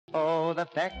Oh, the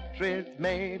factories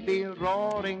may be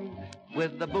roaring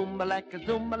with the boom-a-lacka,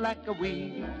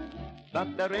 zoom-a-lacka-wee.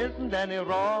 But there isn't any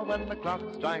roar when the clock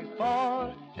strikes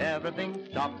 4. Everything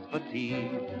stops for tea.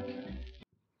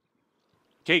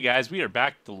 Okay, guys, we are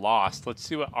back to Lost. Let's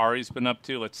see what Ari's been up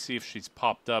to. Let's see if she's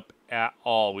popped up at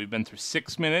all. We've been through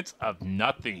 6 minutes of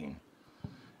nothing.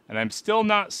 And I'm still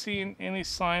not seeing any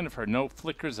sign of her. No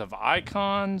flickers of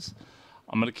icons.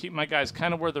 I'm going to keep my guys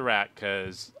kind of where they're at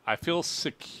because I feel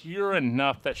secure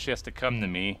enough that she has to come to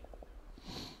me.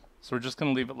 So we're just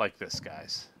going to leave it like this,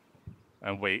 guys.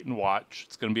 And wait and watch.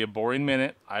 It's going to be a boring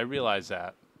minute. I realize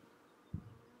that.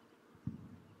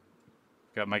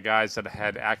 Got my guys that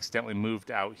had accidentally moved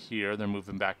out here. They're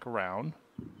moving back around.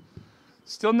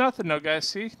 Still nothing, though, guys.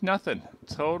 See? Nothing.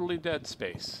 Totally dead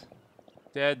space.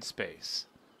 Dead space.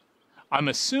 I'm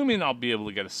assuming I'll be able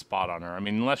to get a spot on her. I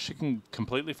mean, unless she can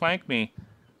completely flank me,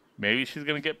 maybe she's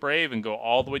going to get brave and go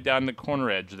all the way down the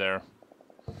corner edge there.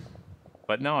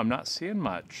 But no, I'm not seeing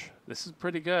much. This is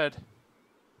pretty good.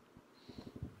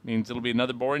 Means it'll be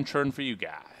another boring turn for you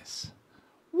guys.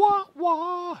 Wah,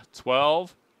 wah.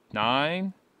 12.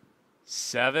 9,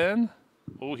 7,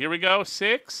 oh, here we go,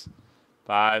 6,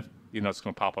 5, you know it's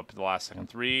going to pop up at the last second,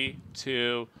 3,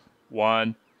 2,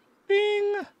 1,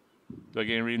 bing! Do I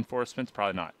get any reinforcements?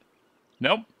 Probably not.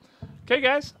 Nope. Okay,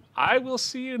 guys, I will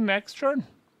see you next turn.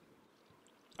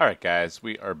 Alright, guys,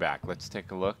 we are back. Let's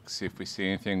take a look, see if we see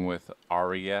anything with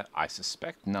Ari yet. I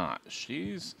suspect not.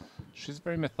 She's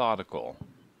very methodical.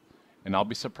 And I'll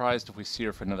be surprised if we see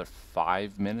her for another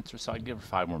 5 minutes or so. I'd give her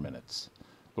 5 more minutes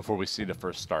before we see the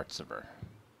first starts of her.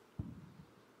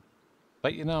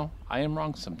 But you know, I am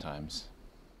wrong sometimes.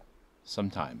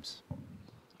 Sometimes.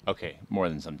 Okay, more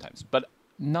than sometimes, but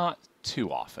not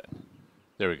too often.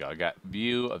 There we go. I got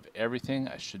view of everything.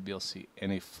 I should be able to see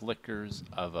any flickers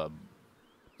of a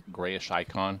grayish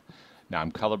icon. Now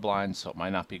I'm colorblind, so it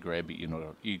might not be gray, but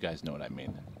you guys know what I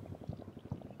mean.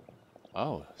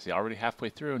 Oh, see, already halfway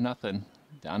through, nothing.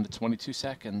 Down to 22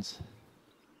 seconds.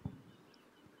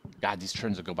 God, these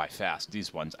turns will go by fast,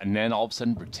 these ones. And then all of a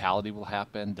sudden, brutality will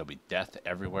happen. There'll be death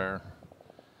everywhere.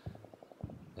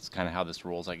 That's kind of how this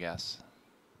rolls, I guess.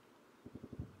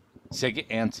 See, I get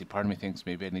antsy. Part of me thinks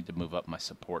maybe I need to move up my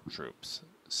support troops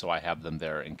so I have them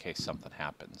there in case something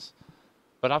happens.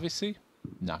 But obviously,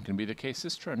 not going to be the case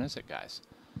this turn, is it, guys?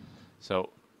 So,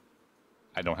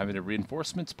 I don't have any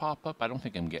reinforcements pop up. I don't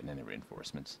think I'm getting any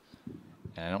reinforcements.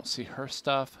 And I don't see her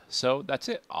stuff. So, that's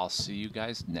it. I'll see you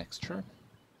guys next turn.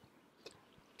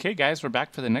 Okay, guys, we're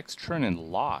back for the next turn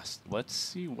in Lost. Let's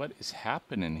see what is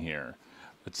happening here.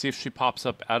 Let's see if she pops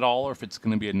up at all or if it's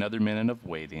going to be another minute of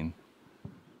waiting.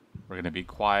 We're going to be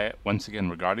quiet. Once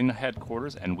again, regarding the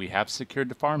headquarters, and we have secured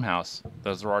the farmhouse.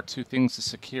 Those are our two things to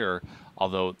secure,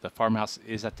 although the farmhouse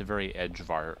is at the very edge of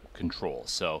our control,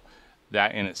 so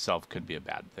that in itself could be a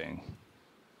bad thing.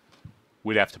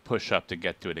 We'd have to push up to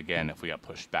get to it again if we got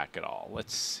pushed back at all.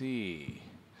 Let's see.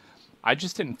 I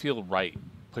just didn't feel right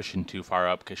pushing too far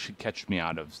up because she'd catch me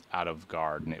out of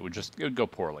guard, and it would go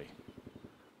poorly.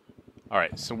 All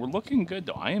right, so we're looking good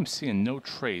though. I am seeing no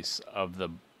trace of the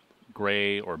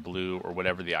gray or blue or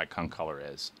whatever the icon color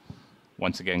is.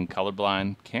 Once again,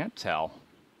 colorblind, can't tell.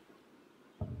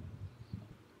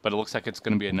 But it looks like it's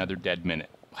going to be another dead minute.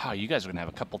 Wow, you guys are going to have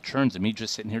a couple turns of me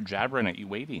just sitting here jabbering at you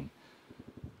waiting.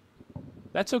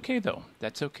 That's okay though.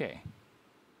 That's okay.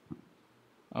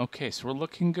 Okay, so we're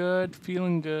looking good,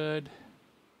 feeling good.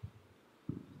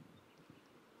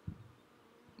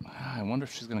 I wonder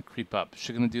if she's going to creep up. Is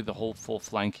she going to do the whole full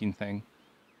flanking thing?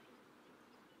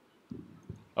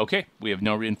 Okay, we have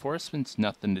no reinforcements,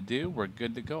 nothing to do. We're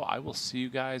good to go. I will see you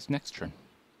guys next turn.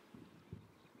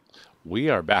 We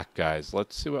are back, guys.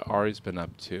 Let's see what Ari's been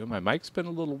up to. My mic's been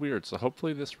a little weird, so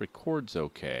hopefully this records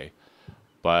okay.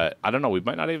 But I don't know. We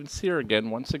might not even see her again.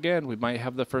 Once again, we might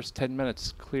have the first 10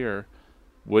 minutes clear.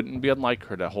 Wouldn't be unlike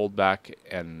her to hold back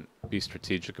and be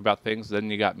strategic about things. Then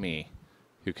you got me,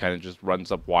 who kind of just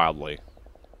runs up wildly.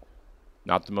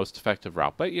 Not the most effective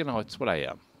route, but you know, it's what I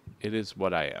am. It is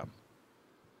what I am.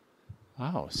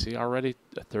 Oh, see, already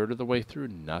a third of the way through.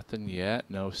 Nothing yet.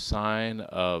 No sign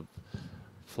of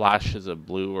flashes of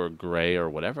blue or gray or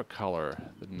whatever color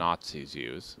the Nazis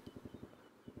use.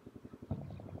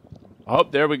 Oh,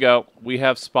 there we go. We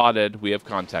have spotted. We have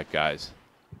contact, guys.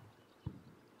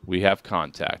 We have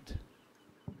contact.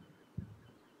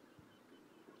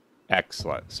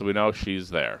 Excellent. So we know she's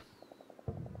there.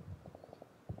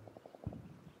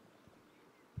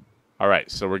 All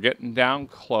right, so we're getting down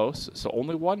close. So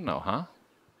only one now, huh?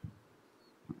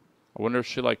 I wonder if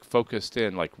she, like, focused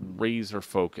in, like, razor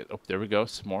focus. Oh, there we go,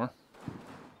 some more.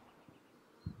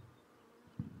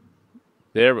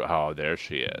 There, oh, there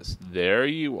she is. There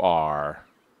you are.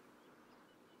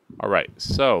 All right,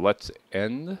 so let's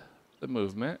end the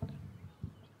movement.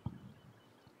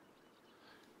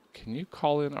 Can you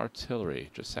call in artillery?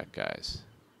 Just a sec, guys.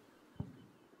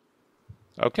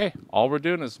 Okay, all we're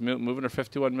doing is moving our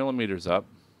 51 millimeters up.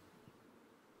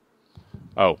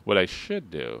 Oh, what I should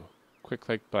do, quick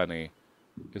like bunny,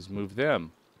 is move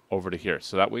them over to here.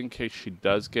 So that way, in case she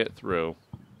does get through,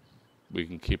 we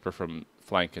can keep her from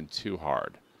flanking too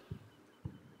hard.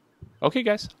 Okay,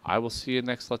 guys, I will see you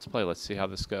next Let's Play. Let's see how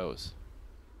this goes.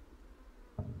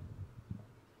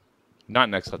 Not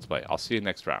next Let's Play. I'll see you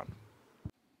next round.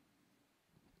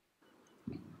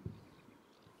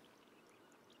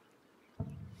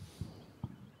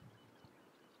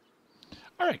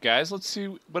 Alright, guys, let's see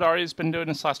what Arya's been doing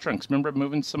this last turn. 'Cause remember, I'm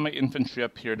moving some of my infantry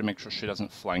up here to make sure she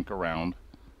doesn't flank around.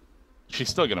 She's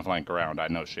still going to flank around. I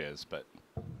know she is, but...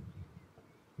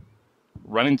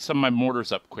 running some of my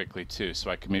mortars up quickly, too, so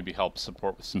I can maybe help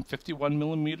support with some 51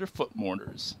 millimeter foot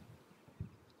mortars.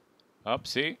 Up,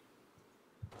 see?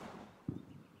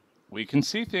 We can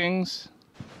see things.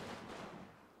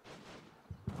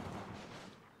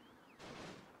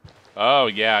 Oh,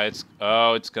 yeah, it's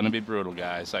going to be brutal,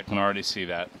 guys. I can already see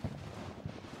that.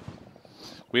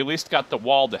 We at least got the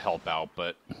wall to help out,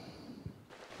 but...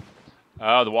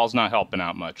 oh, the wall's not helping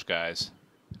out much, guys.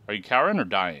 Are you cowering or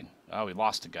dying? Oh, we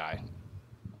lost a guy.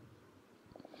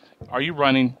 Are you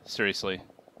running? Seriously?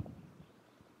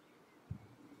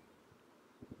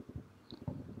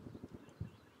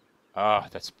 Ah,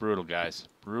 that's brutal, guys.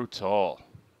 Brutal.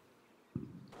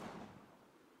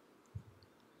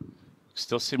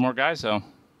 Still see more guys, though.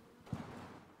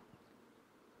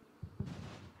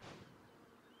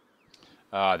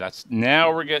 That's...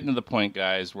 now we're getting to the point,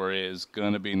 guys, where it is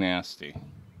going to be nasty.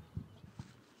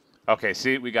 Okay,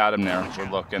 see? We got him there.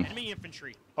 We're looking. Enemy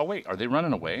infantry. Oh, wait. Are they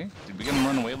running away? Did we get them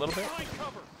run away a little bit?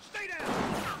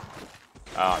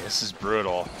 Ah, this is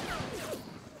brutal.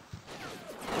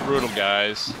 Brutal,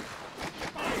 guys.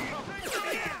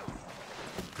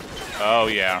 Oh,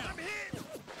 yeah.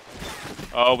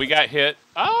 Oh, we got hit.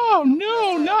 Oh,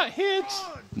 no, not hit.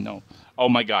 No. Oh,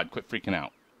 my God, quit freaking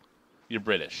out. You're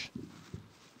British.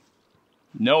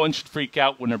 No one should freak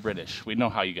out when they're British. We know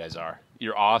how you guys are.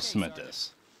 You're awesome at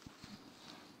this.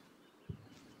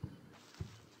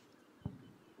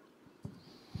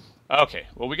 Okay,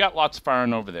 well, we got lots of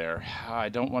firing over there. I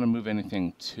don't want to move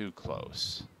anything too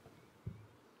close.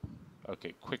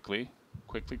 Okay, quickly.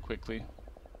 Quickly.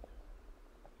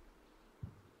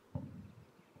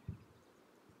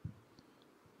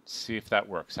 See if that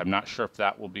works. I'm not sure if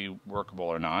that will be workable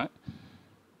or not.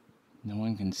 No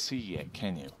one can see yet,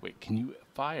 can you? Wait, can you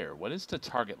fire? What is the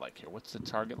target like here? What's the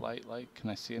target light like? Can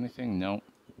I see anything? No.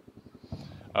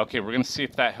 Okay, we're going to see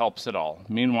if that helps at all.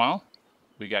 Meanwhile,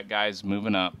 we got guys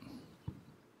moving up.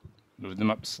 Move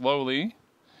them up slowly.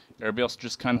 Everybody else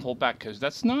just kind of hold back, because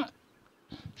that's not...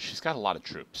 she's got a lot of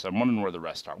troops. I'm wondering where the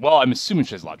rest are. Well, I'm assuming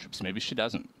she has a lot of troops. Maybe she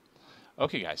doesn't.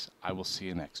 Okay, guys, I will see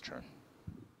you next turn.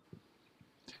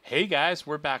 Hey, guys,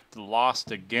 we're back to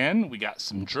Lost again. We got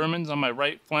some Germans on my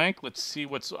right flank. Let's see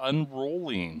what's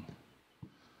unrolling.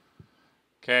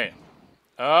 Okay.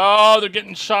 Oh, they're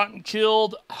getting shot and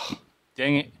killed. Oh,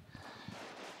 dang it.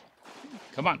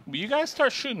 Come on, will you guys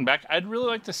start shooting back? I'd really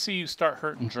like to see you start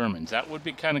hurting Germans. That would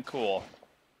be kind of cool.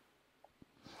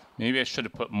 Maybe I should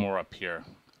have put more up here.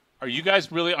 Are you guys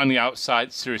really on the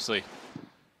outside? Seriously.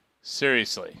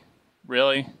 Seriously.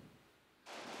 Really?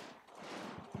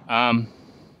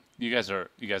 You guys are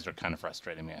kind of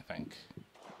frustrating me, I think.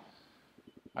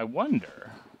 I wonder.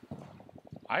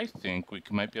 I think we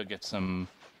might be able to get some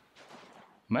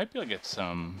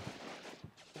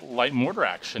light mortar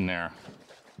action there.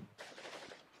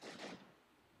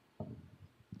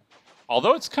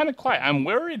 Although it's kind of quiet, I'm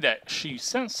worried that she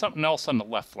sent something else on the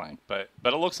left flank, but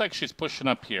it looks like she's pushing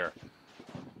up here.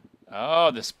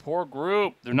 Oh, this poor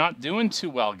group. They're not doing too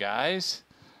well, guys.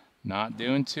 Not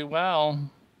doing too well.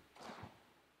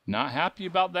 Not happy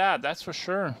about that, that's for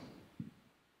sure.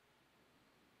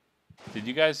 Did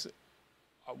you guys...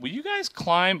 will you guys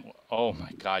climb? Oh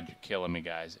my God, you're killing me,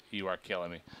 guys. You are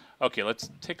killing me. Okay, let's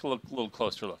take a little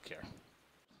closer look here.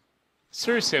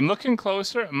 Seriously, I'm looking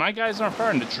closer. My guys aren't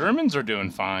firing. The Germans are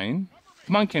doing fine.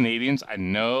 Come on, Canadians. I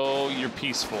know you're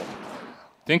peaceful.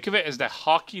 Think of it as the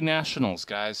hockey nationals,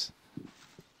 guys.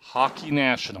 Hockey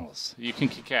nationals. You can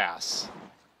kick ass.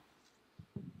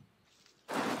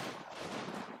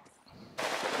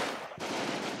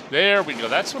 There we go.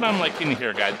 That's what I'm liking to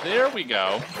hear, guys. There we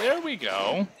go. There we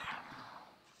go.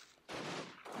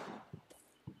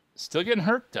 Still getting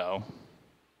hurt, though.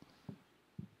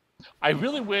 I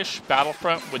really wish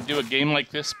Battlefront would do a game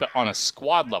like this, but on a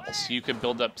squad level, so you could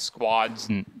build up squads,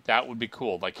 and that would be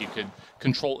cool. Like, you could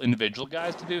control individual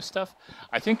guys to do stuff.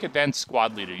 I think Advanced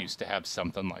Squad Leader used to have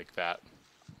something like that.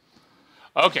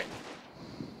 Okay.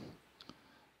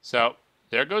 So,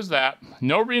 there goes that.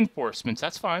 No reinforcements.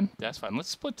 That's fine. That's fine. Let's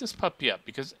split this puppy up,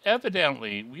 because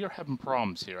evidently we are having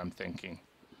problems here, I'm thinking.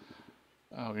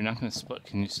 Oh, you're not going to split.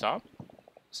 Can you stop?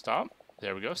 Stop.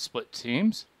 There we go. Split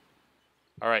teams.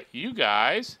 All right, you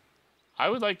guys, I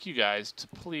would like you guys to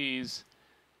please,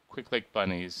 quick like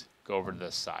bunnies, go over to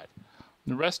this side.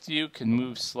 The rest of you can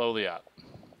move slowly up.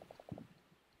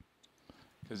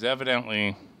 Because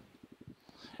evidently,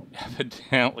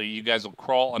 you guys will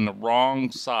crawl on the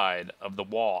wrong side of the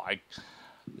wall.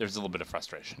 There's a little bit of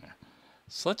frustration there.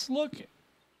 So let's look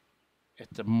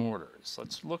at the mortars.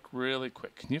 Let's look really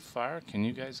quick. Can you fire? Can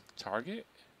you guys target?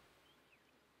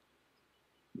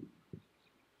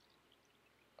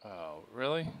 Oh,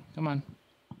 really? Come on.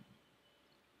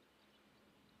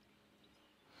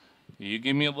 You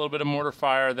give me a little bit of mortar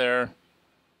fire there.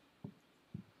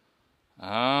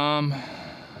 And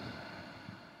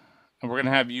we're going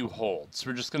to have you hold. So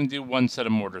we're just going to do one set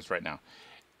of mortars right now.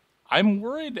 I'm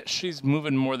worried that she's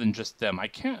moving more than just them. I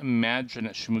can't imagine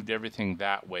that she moved everything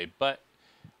that way, but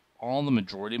the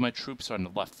majority of my troops are on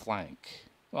the left flank.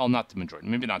 Well, not the majority.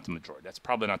 Maybe not the majority. That's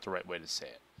probably not the right way to say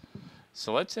it.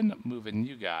 So let's end up moving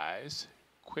you guys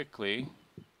quickly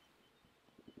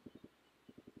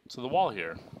to the wall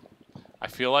here. I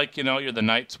feel like, you know, you're the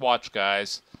Night's Watch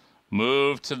guys.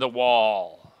 Move to the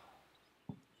wall.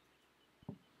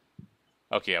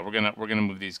 Okay, yeah, we're gonna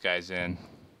move these guys in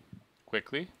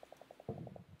quickly. And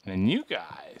then you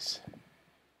guys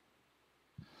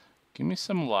give me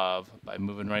some love by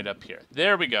moving right up here.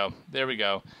 There we go. There we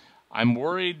go. I'm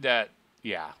worried that,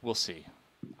 yeah, we'll see.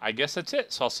 I guess that's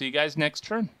it. So I'll see you guys next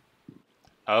turn.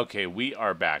 Okay, we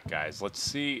are back, guys. Let's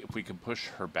see if we can push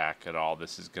her back at all.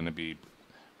 This is going to be...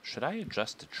 Should I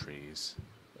adjust the trees?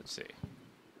 Let's see.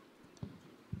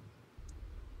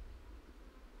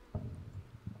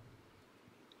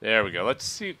 There we go. Let's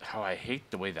see how I hate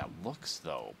the way that looks,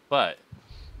 though. But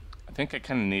I think I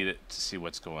kind of need it to see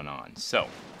what's going on. So,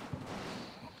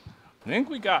 I think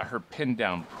we got her pinned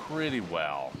down pretty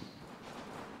well.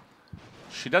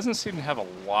 She doesn't seem to have a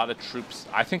lot of troops.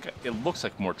 I think it looks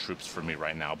like more troops for me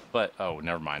right now, but oh,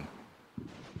 never mind.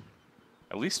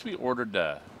 At least we ordered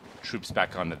the troops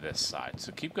back onto this side.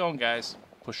 So keep going, guys.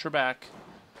 Push her back.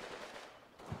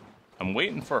 I'm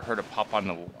waiting for her to pop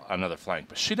on another flank,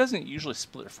 but she doesn't usually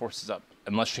split her forces up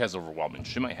unless she has overwhelming.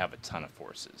 She might have a ton of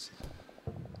forces.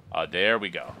 There we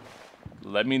go.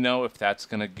 Let me know if that's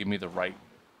going to give me the right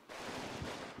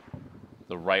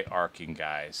arcing,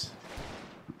 guys.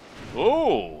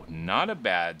 Oh, not a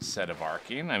bad set of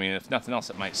arcing. I mean, if nothing else,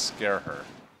 it might scare her.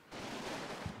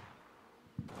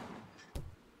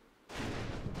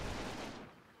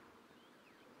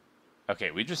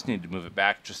 Okay, we just need to move it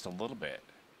back just a little bit.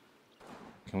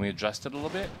 Can we adjust it a little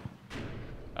bit?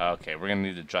 Okay, we're going to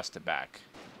need to adjust it back.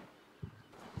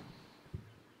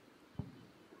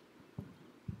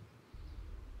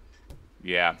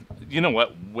 Yeah, you know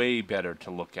what? Way better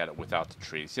to look at it without the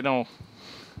trees. You know,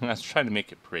 I was trying to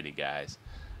make it pretty, guys.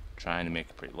 Trying to make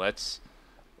it pretty. Let's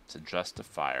adjust the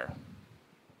fire.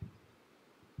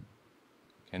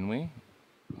 Can we?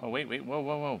 Oh, wait, whoa,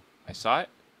 whoa, whoa. I saw it?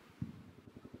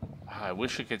 I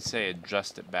wish I could say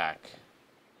adjust it back.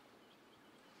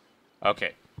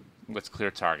 Okay, let's clear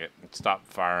target. Let's stop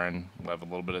firing. We'll have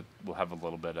a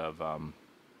little bit of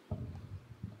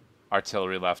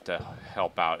artillery left to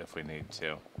help out if we need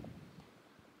to.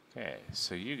 Okay,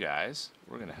 so you guys,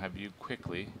 we're gonna have you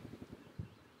quickly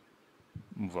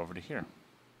move over to here.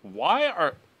 Why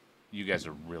are you guys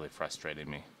are really frustrating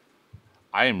me?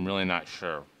 I am really not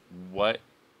sure what.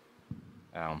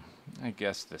 I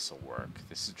guess this will work.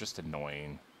 This is just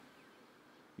annoying.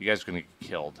 You guys are gonna get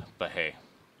killed, but hey,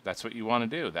 that's what you want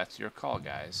to do. That's your call,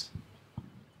 guys.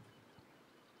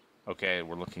 Okay,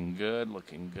 we're looking good,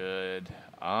 looking good.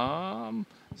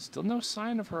 Still no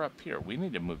sign of her up here. We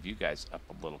need to move you guys up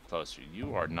a little closer.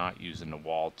 You are not using the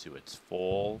wall to its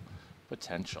full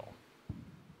potential.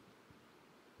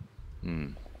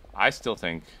 I still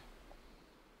think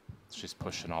she's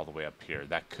pushing all the way up here.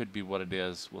 That could be what it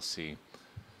is. We'll see.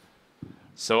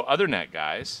 So other than that,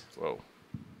 guys, whoa,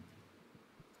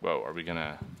 are we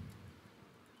gonna?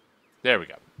 There we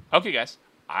go. Okay, guys,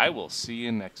 I will see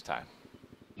you next time.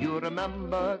 You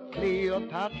remember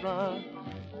Cleopatra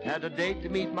had a date to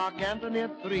meet Mark Antony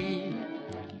at 3.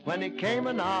 When he came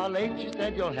an hour late, she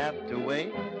said, you'll have to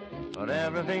wait, but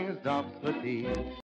everything's off for tea.